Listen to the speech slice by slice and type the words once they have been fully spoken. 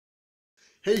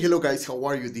Hey, hello guys, how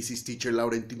are you? This is teacher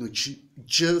Laurentino.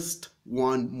 Just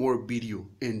one more video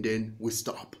and then we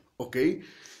stop, okay?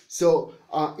 So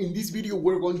in this video,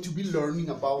 we're going to be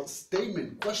learning about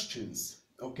statement questions,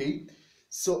 okay?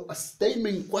 So a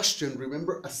statement question,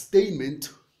 remember a statement,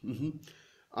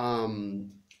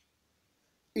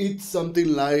 it's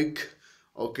something like,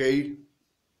 okay,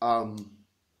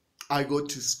 I go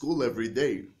to school every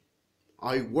day.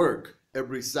 I work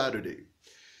every Saturday.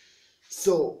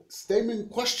 So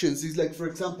statement questions is like, for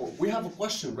example, we have a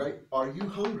question, right? Are you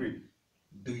hungry?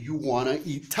 Do you want to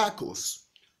eat tacos?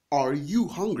 Are you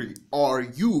hungry? Are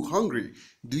you hungry?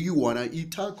 Do you want to eat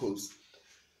tacos?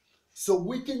 So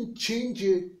we can change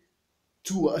it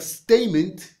to a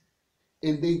statement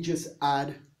and then just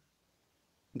add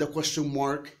the question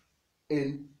mark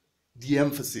and the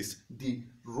emphasis, the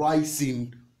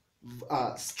rising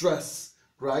stress,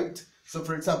 right? So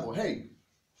for example, hey,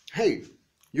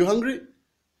 you hungry?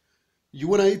 You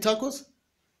wanna eat tacos?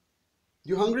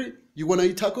 You hungry? You wanna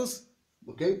eat tacos?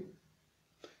 Okay.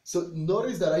 So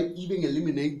notice that I even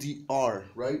eliminate the R,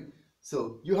 right?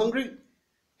 So you hungry?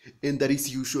 And that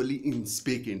is usually in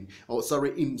speaking,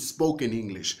 in spoken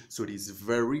English. So it is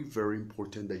very, very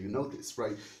important that you know this,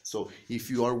 right? So if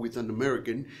you are with an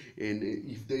American and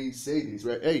if they say this,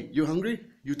 right? Hey, you hungry?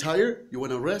 You tired? You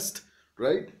wanna rest?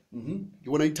 Right? You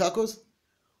wanna eat tacos?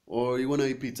 Or you wanna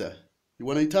eat pizza? You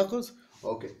wanna eat tacos?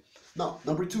 Okay. Now,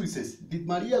 number 2, it says, did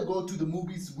Maria go to the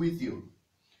movies with you?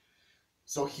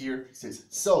 So here it says,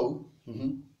 so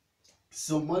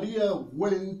Maria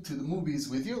went to the movies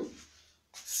with you.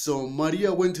 So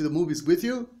Maria went to the movies with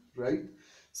you, right?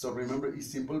 So remember,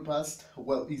 it's simple past.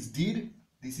 Well, it's did.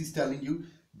 This is telling you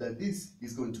that this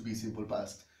is going to be simple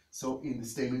past. So in the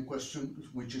statement question,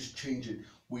 we just change it.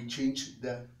 We change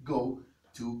the go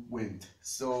to went.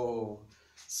 So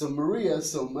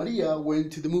Maria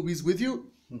went to the movies with you.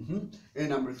 And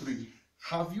number 3,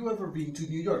 have you ever been to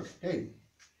New York? Hey,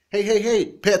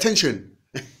 pay attention.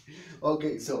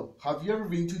 Okay, so have you ever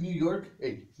been to New York?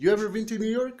 Hey, you ever been to New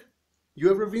York?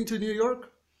 You ever been to New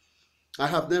York? I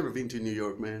have never been to New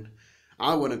York, man.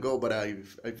 I want to go, but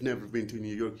I've never been to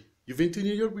New York. You've been to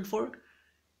New York before?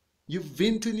 You've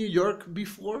been to New York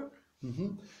before?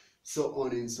 So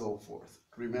on and so forth.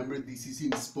 Remember, this is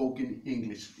in spoken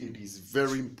English. It is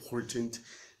very important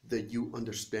that you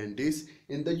understand this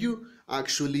and that you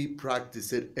actually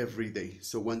practice it every day.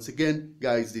 So once again,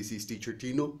 guys, this is teacher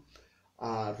Tino.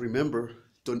 Remember,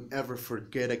 don't ever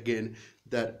forget again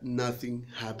that nothing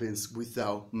happens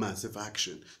without massive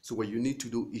action. So what you need to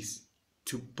do is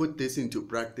to put this into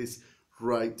practice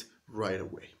right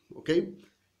away. Okay?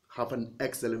 Have an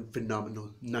excellent,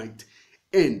 phenomenal night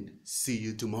and see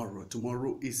you tomorrow.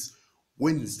 Tomorrow is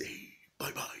Wednesday.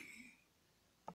 Bye-bye.